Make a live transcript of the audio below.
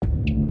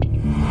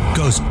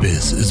Ghost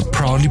Biz is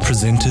proudly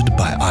presented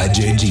by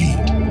IJG.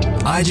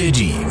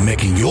 IJG,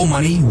 making your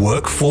money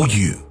work for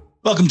you.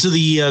 Welcome to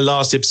the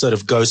last episode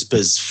of Ghost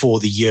Biz for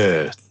the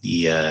year.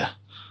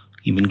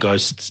 Even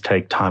ghosts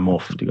take time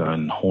off to go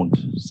and haunt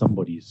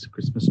somebody's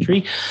Christmas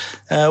tree.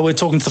 We're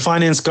talking to the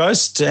finance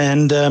ghost.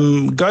 And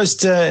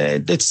Ghost,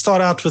 let's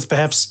start out with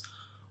perhaps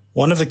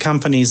one of the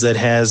companies that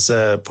has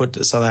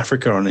put South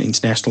Africa on an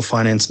international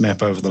finance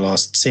map over the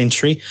last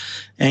century.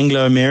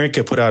 Anglo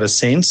America put out a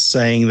sense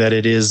saying that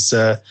it is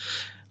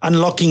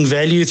unlocking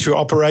value through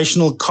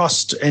operational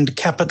cost and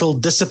capital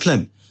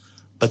discipline.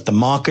 But the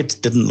market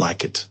didn't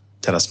like it.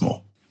 Tell us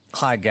more.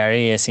 Hi,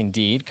 Gary. Yes,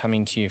 indeed.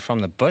 Coming to you from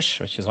the bush,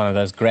 which is one of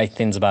those great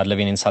things about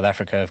living in South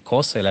Africa, of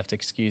course. So you'll have to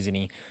excuse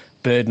any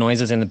bird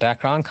noises in the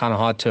background, kind of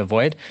hard to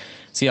avoid.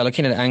 So yeah,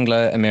 looking at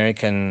Anglo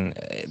American,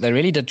 they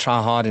really did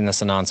try hard in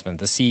this announcement.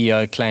 The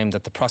CEO claimed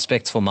that the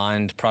prospects for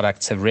mined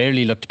products have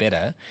rarely looked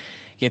better,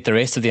 yet the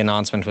rest of the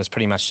announcement was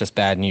pretty much just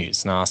bad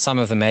news. Now, some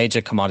of the major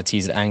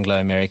commodities at Anglo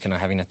American are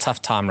having a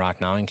tough time right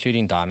now,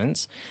 including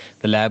diamonds.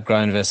 The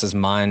lab-grown versus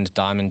mined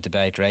diamond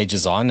debate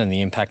rages on, and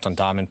the impact on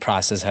diamond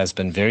prices has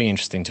been very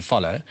interesting to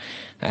follow.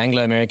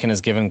 Anglo American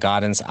has given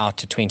guidance out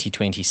to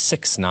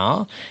 2026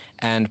 now,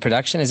 and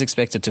production is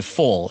expected to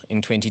fall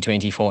in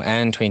 2024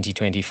 and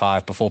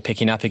 2025 before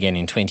picking up again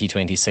in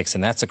 2026,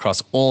 and that's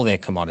across all their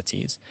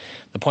commodities.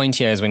 The point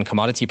here is when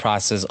commodity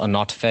prices are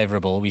not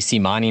favorable, we see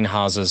mining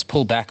houses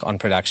pull back on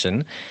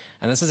production,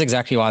 and this is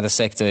exactly why the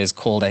sector is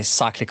called a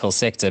cyclical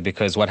sector,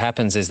 because what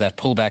happens is that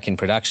pullback in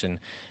production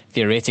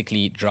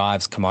theoretically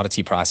drives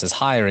commodity prices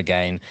higher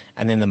again,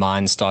 and then the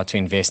mines start to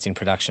invest in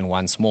production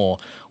once more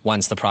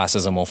once the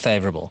prices are more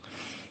favorable.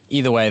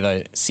 Either way,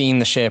 though, seeing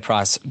the share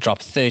price drop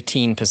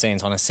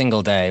 13% on a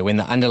single day when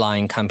the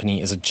underlying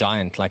company is a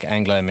giant like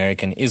Anglo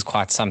American is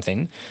quite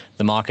something.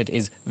 The market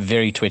is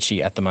very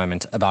twitchy at the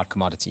moment about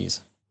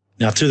commodities.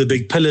 Now, two of the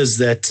big pillars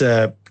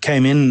that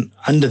came in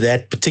under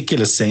that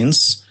particular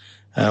sense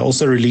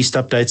also released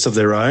updates of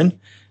their own.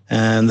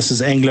 And this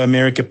is Anglo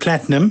America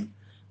Platinum,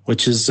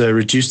 which has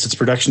reduced its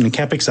production and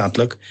capex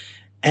outlook,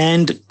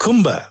 and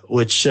Kumba,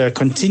 which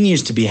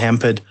continues to be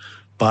hampered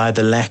by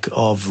the lack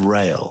of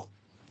rail.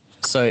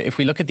 So if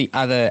we look at the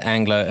other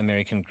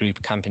Anglo-American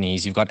group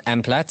companies, you've got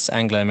Amplats,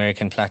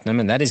 Anglo-American Platinum,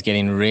 and that is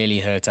getting really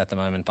hurt at the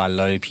moment by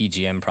low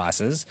PGM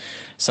prices.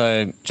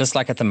 So just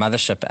like at the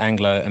mothership,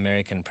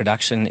 Anglo-American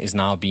production is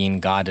now being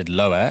guided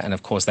lower, and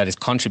of course that is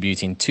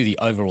contributing to the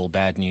overall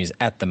bad news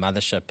at the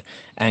mothership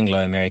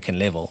Anglo-American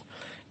level.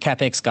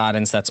 CapEx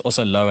guidance, that's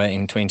also lower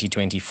in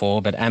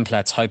 2024, but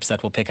Amplats hopes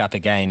that will pick up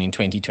again in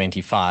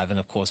 2025. And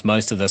of course,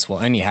 most of this will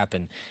only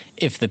happen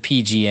if the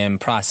PGM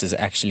prices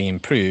actually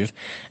improve.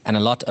 And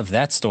a lot of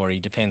that story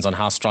depends on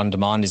how strong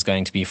demand is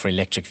going to be for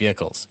electric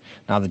vehicles.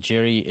 Now, the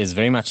jury is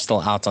very much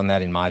still out on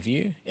that, in my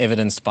view,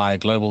 evidenced by a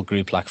global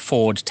group like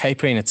Ford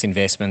tapering its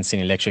investments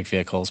in electric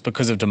vehicles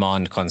because of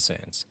demand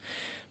concerns.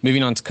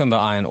 Moving on to Kumba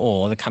Iron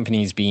Ore, the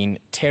company's been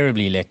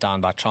terribly let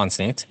down by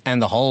Transnet, and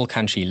the whole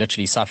country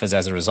literally suffers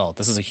as a result.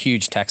 This is a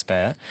huge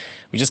taxpayer.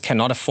 We just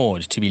cannot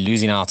afford to be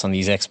losing out on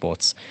these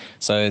exports.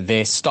 So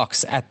their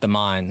stocks at the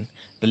mine,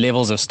 the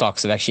levels of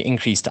stocks have actually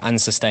increased to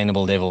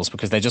unsustainable levels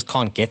because they just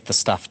can't get the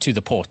stuff to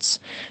the ports.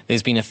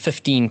 There's been a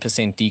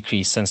 15%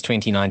 decrease since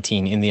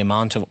 2019 in the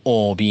amount of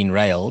ore being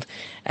railed,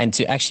 and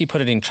to actually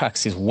put it in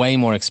trucks is way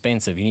more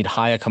expensive. You need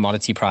higher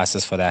commodity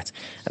prices for that.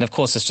 And of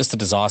course, it's just a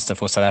disaster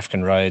for South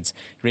African roads.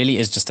 It really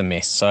is just a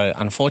mess. So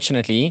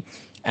unfortunately,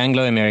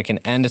 Anglo American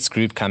and its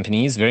group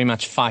companies very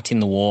much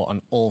fighting the war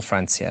on all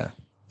fronts here.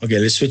 Okay,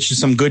 let's switch to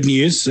some good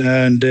news.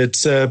 And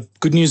it's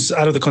good news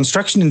out of the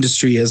construction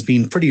industry has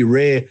been pretty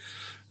rare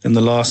in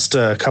the last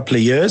couple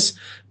of years.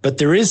 But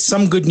there is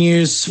some good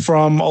news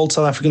from old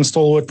South African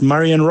stalwart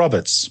Murray and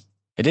Roberts.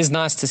 It is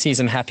nice to see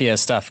some happier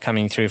stuff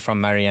coming through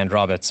from Murray and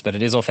Roberts, but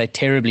it is off a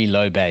terribly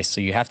low base,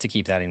 so you have to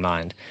keep that in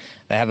mind.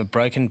 They have a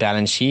broken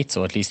balance sheet,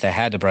 or at least they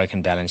had a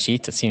broken balance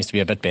sheet. It seems to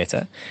be a bit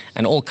better,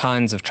 and all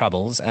kinds of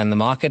troubles, and the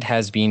market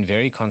has been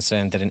very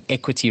concerned that an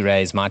equity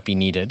raise might be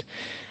needed.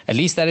 At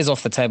least that is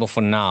off the table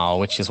for now,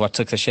 which is what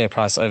took the share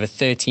price over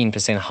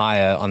 13%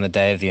 higher on the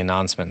day of the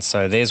announcement.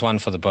 So there's one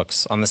for the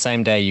books. On the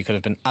same day, you could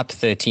have been up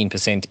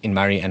 13% in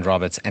Murray and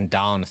Roberts and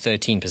down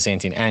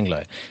 13% in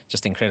Anglo.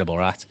 Just incredible,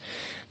 right?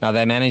 Now,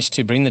 they managed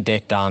to bring the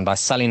debt down by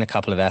selling a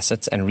couple of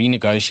assets and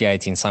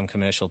renegotiating some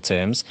commercial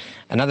terms.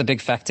 Another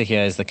big factor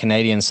here is the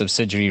Canadian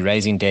subsidiary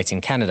raising debt in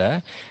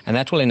Canada, and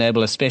that will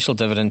enable a special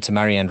dividend to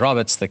Murray and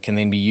Roberts that can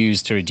then be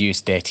used to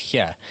reduce debt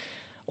here.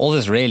 All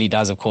this really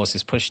does, of course,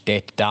 is push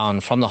debt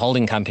down from the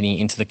holding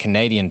company into the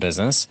Canadian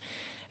business.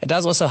 It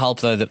does also help,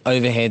 though, that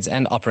overheads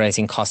and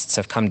operating costs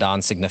have come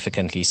down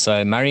significantly.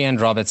 So Murray and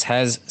Roberts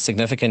has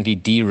significantly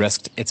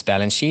de-risked its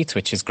balance sheet,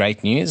 which is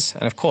great news.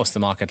 And of course, the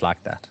market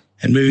liked that.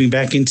 And moving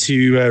back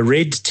into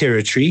red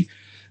territory,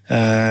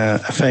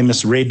 a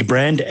famous red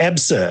brand,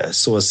 Absa,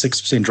 saw a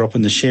 6% drop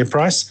in the share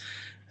price.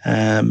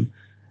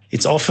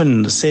 It's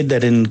often said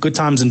that in good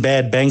times and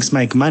bad, banks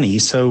make money.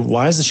 So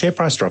why is the share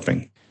price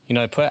dropping?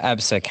 Poor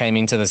ABSA came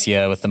into this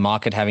year with the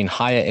market having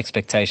higher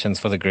expectations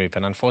for the group,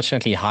 and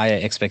unfortunately higher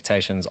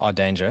expectations are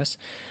dangerous.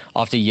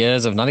 After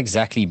years of not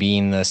exactly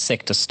being the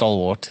sector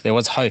stalwart, there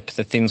was hope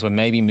that things were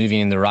maybe moving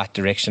in the right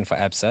direction for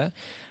ABSA,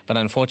 but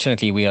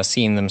unfortunately we are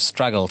seeing them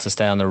struggle to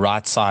stay on the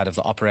right side of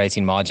the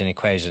operating margin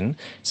equation.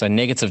 So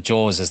negative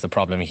jaws is the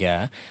problem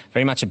here.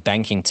 Very much a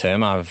banking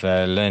term. I've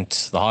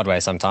learnt the hard way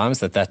sometimes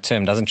that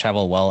term doesn't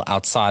travel well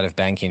outside of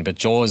banking, but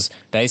jaws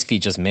basically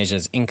just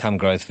measures income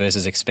growth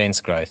versus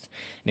expense growth.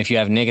 And if you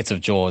have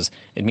negative jaws,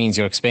 it means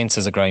your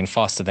expenses are growing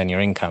faster than your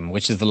income,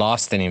 which is the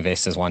last thing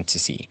investors want to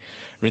see.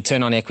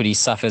 Return on equity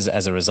suffers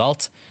as a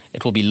result.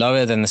 It will be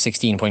lower than the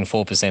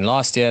 16.4%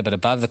 last year, but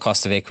above the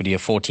cost of equity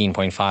of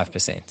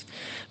 14.5%.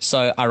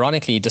 So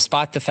ironically,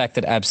 despite the fact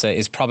that ABSA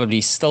is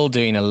probably still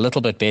doing a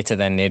little bit better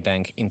than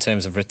Nedbank in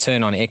terms of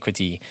return on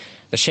equity,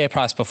 the share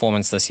price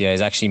performance this year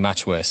is actually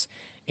much worse.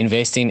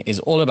 Investing is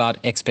all about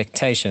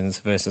expectations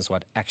versus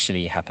what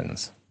actually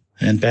happens.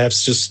 And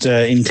perhaps just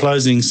in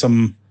closing,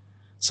 some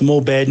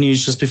more bad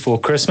news just before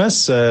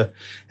Christmas. And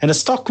a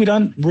stock we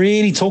don't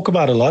really talk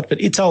about a lot, but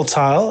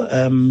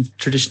Italtile,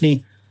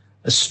 traditionally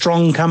a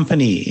strong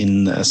company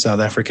in South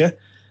Africa,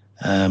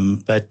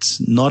 but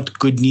not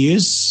good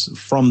news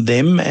from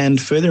them, and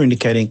further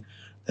indicating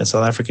that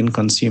South African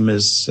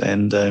consumers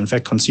and, in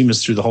fact,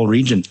 consumers through the whole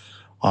region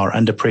are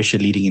under pressure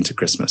leading into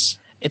Christmas.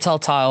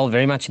 Italtile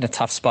very much in a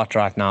tough spot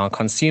right now.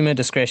 Consumer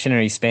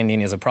discretionary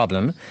spending is a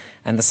problem,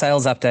 and the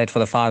sales update for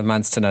the 5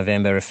 months to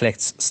November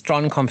reflects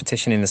strong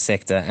competition in the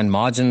sector and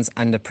margins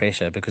under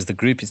pressure because the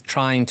group is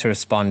trying to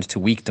respond to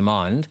weak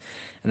demand,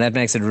 and that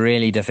makes it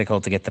really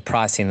difficult to get the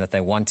pricing that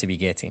they want to be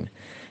getting.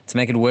 To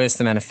make it worse,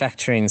 the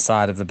manufacturing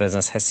side of the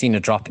business has seen a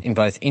drop in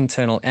both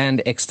internal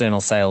and external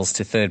sales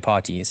to third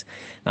parties.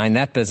 Now, in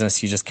that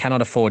business, you just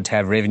cannot afford to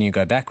have revenue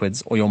go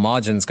backwards or your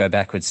margins go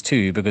backwards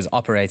too, because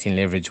operating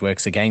leverage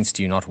works against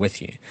you, not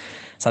with you.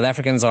 South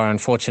Africans are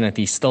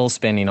unfortunately still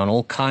spending on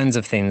all kinds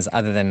of things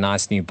other than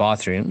nice new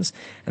bathrooms,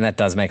 and that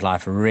does make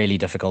life really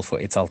difficult for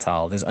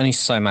Italtile. There's only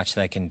so much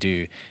they can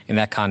do in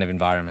that kind of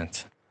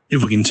environment.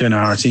 If we can turn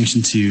our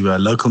attention to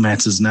local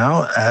matters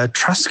now,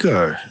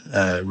 Trustco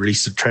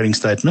released a trading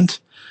statement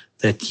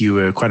that you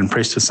were quite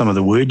impressed with some of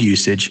the word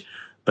usage,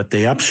 but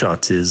the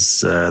upshot is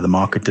the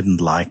market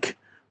didn't like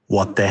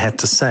what they had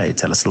to say.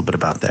 Tell us a little bit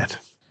about that.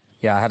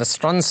 Yeah, I had a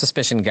strong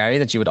suspicion, Gary,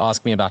 that you would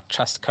ask me about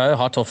Trustco,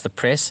 hot off the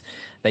press.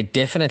 They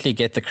definitely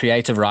get the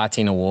Creative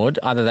Writing Award.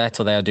 Either that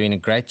or they are doing a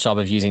great job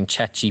of using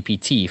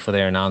ChatGPT for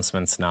their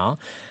announcements now.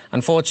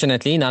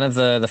 Unfortunately, none of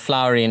the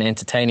flowery and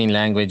entertaining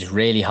language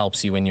really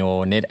helps you when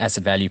your net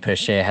asset value per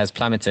share has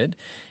plummeted.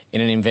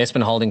 In an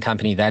investment holding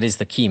company, that is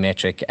the key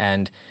metric,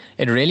 and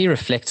it really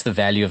reflects the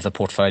value of the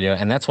portfolio,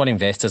 and that's what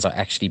investors are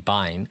actually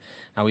buying.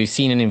 Now, we've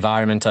seen an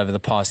environment over the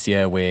past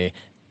year where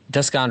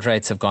discount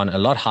rates have gone a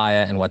lot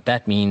higher, and what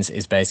that means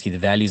is basically the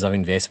values of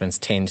investments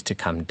tend to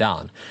come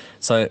down.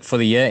 So for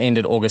the year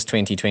ended August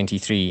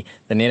 2023,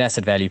 the net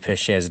asset value per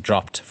share has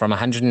dropped from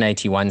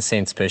 181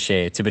 cents per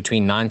share to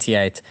between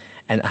 98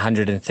 and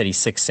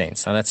 136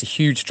 cents. Now that's a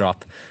huge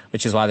drop,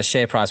 which is why the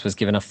share price was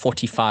given a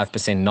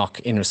 45% knock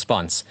in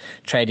response,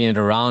 trading at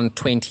around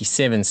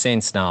 27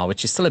 cents now,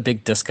 which is still a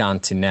big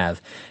discount to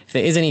NAV. If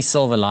there is any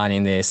silver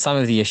lining there, some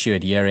of the issue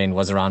at year end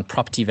was around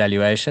property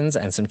valuations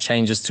and some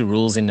changes to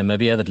rules in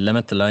Namibia that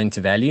limit the loan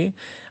to value.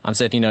 I'm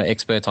certainly no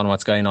expert on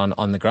what's going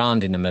on the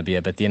ground in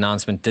Namibia, but the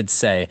announcement did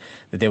say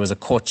that there was a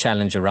court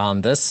challenge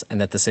around this and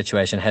that the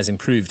situation has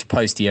improved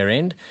post year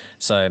end.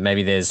 So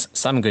maybe there's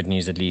some good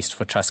news at least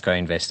for Trustco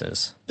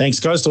investors. Thanks,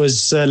 Ghost.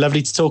 Always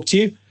lovely to talk to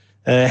you.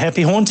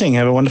 Happy haunting.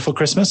 Have a wonderful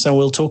Christmas, and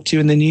we'll talk to you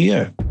in the new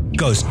year.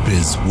 Ghost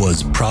Biz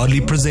was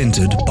proudly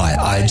presented by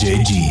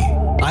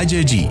IJG.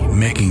 IJG,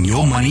 making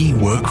your money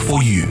work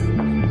for you.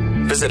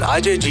 Visit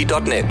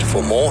IJG.net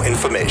for more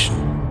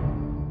information.